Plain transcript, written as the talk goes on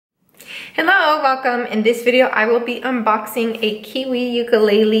Hello, welcome. In this video, I will be unboxing a Kiwi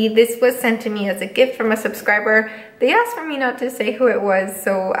ukulele. This was sent to me as a gift from a subscriber. They asked for me not to say who it was,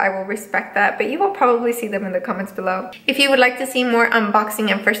 so I will respect that, but you will probably see them in the comments below. If you would like to see more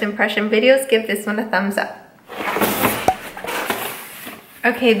unboxing and first impression videos, give this one a thumbs up.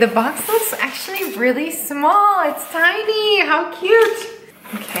 Okay, the box looks actually really small. It's tiny. How cute.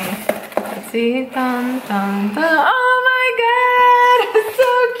 Okay, let's see. Dun, dun, dun. Oh my god, it's so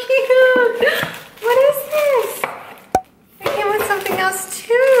cute. What is this? It came with something else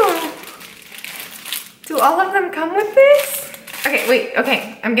too. Do all of them come with this? Okay, wait,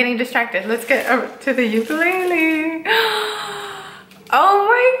 okay, I'm getting distracted. Let's get to the ukulele. Oh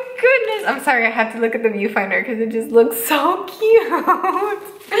my goodness. I'm sorry, I had to look at the viewfinder because it just looks so cute.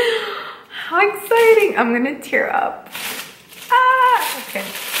 How exciting. I'm gonna tear up. Ah, okay,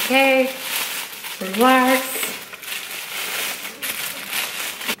 okay, relax.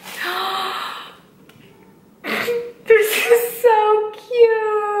 This is so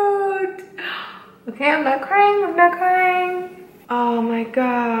cute. Okay, I'm not crying, I'm not crying. Oh my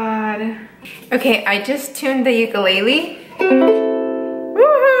god. Okay, I just tuned the ukulele.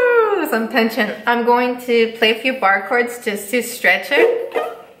 Woohoo! Some tension. I'm going to play a few bar chords just to stretch it.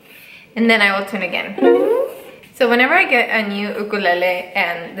 And then I will tune again. So whenever I get a new ukulele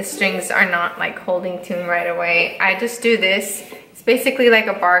and the strings are not like holding tune right away, I just do this. It's basically like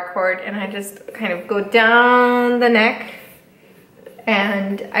a bar chord and I just kind of go down the neck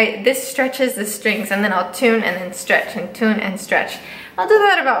and this stretches the strings, and then I'll tune and then stretch and tune and stretch. I'll do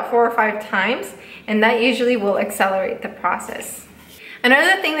that about 4 or 5 times and that usually will accelerate the process.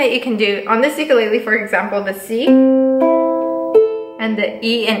 Another thing that you can do on this ukulele, for example, the C and the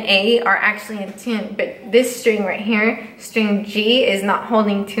E and A are actually in tune, but this string right here, string G, is not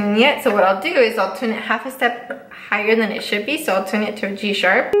holding tune yet. So what I'll do is I'll tune it half a step higher than it should be. So I'll tune it to a G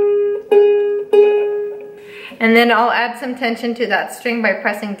sharp. And then I'll add some tension to that string by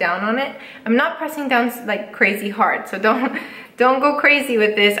pressing down on it. I'm not pressing down like crazy hard, so don't go crazy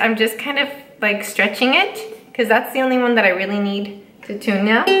with this. I'm just kind of like stretching it because that's the only one that I really need to tune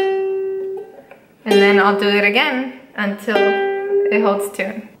now. And then I'll do it again until it holds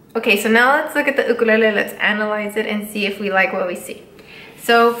tune. Okay, so now let's look at the ukulele. Let's analyze it and see if we like what we see.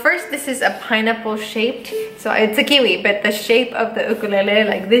 So first, this is a pineapple shaped. So it's a kiwi, but the shape of the ukulele,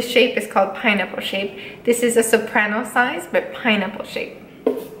 like this shape, is called pineapple shape. This is a soprano size, but pineapple shape.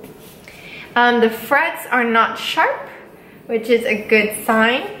 The frets are not sharp, which is a good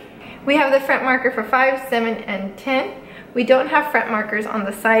sign. We have the fret marker for 5, 7, and 10. We don't have fret markers on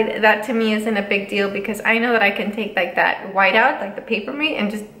the side. That to me isn't a big deal because I know that I can take like that whiteout, like the paper mate,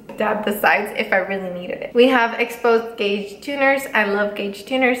 and just dab the sides if I really needed it. We have exposed gauge tuners. I love gauge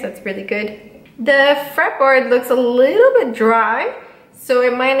tuners, that's really good. The fretboard looks a little bit dry, so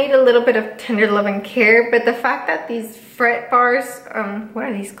it might need a little bit of tender love and care, but the fact that these fret bars, what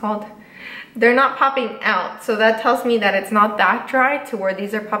are these called? They're not popping out, so that tells me that it's not that dry to where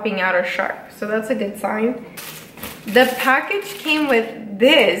these are popping out or sharp, so that's a good sign. The package came with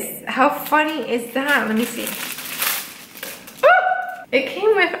this. How funny is that? Let me see. It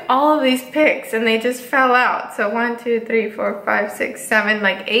came with all of these picks and they just fell out. So 1, 2, 3, 4, 5, 6, 7,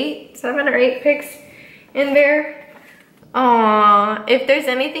 like 7 or 8 picks in there. Aww, if there's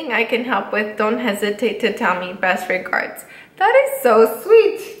anything I can help with, don't hesitate to tell me. Best regards. That is so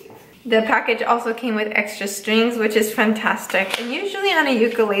sweet. The package also came with extra strings, which is fantastic. And usually on a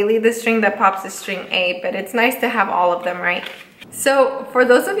ukulele, the string that pops is string A, but it's nice to have all of them, right? So for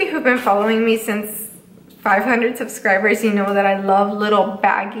those of you who've been following me since 500 subscribers, you know that I love little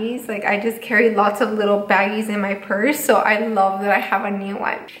baggies. Like I just carry lots of little baggies in my purse, so I love that I have a new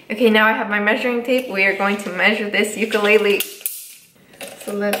one. Okay, now I have my measuring tape. We are going to measure this ukulele.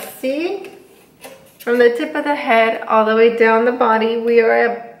 So let's see. From the tip of the head all the way down the body, we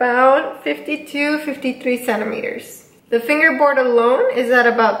are about 52, 53 centimeters. The fingerboard alone is at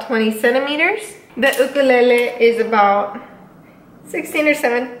about 20 centimeters. The ukulele is about 16 or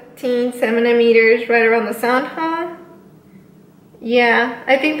 17 centimeters right around the sound hole. Yeah,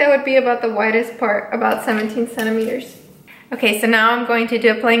 I think that would be about the widest part, about 17 centimeters. Okay, so now I'm going to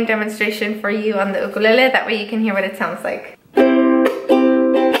do a playing demonstration for you on the ukulele. That way you can hear what it sounds like.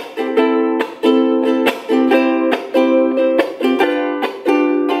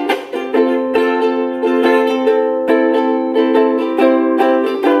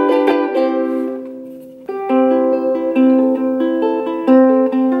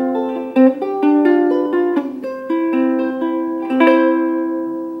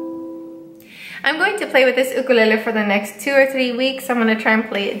 play with this ukulele for the next 2 or 3 weeks. I'm gonna try and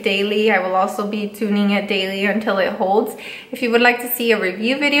play it daily. I will also be tuning it daily until it holds. If you would like to see a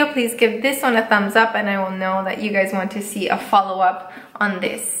review video, please give this one a thumbs up and I will know that you guys want to see a follow-up on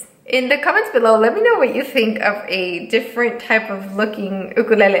this. In the comments below, let me know what you think of a different type of looking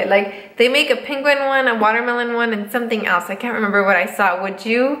ukulele. Like, they make a penguin one, a watermelon one, and something else. I can't remember what I saw. Would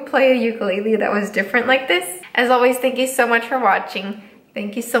you play a ukulele that was different like this? As always, thank you so much for watching.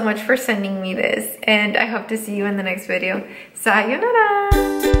 Thank you so much for sending me this. And I hope to see you in the next video. Sayonara!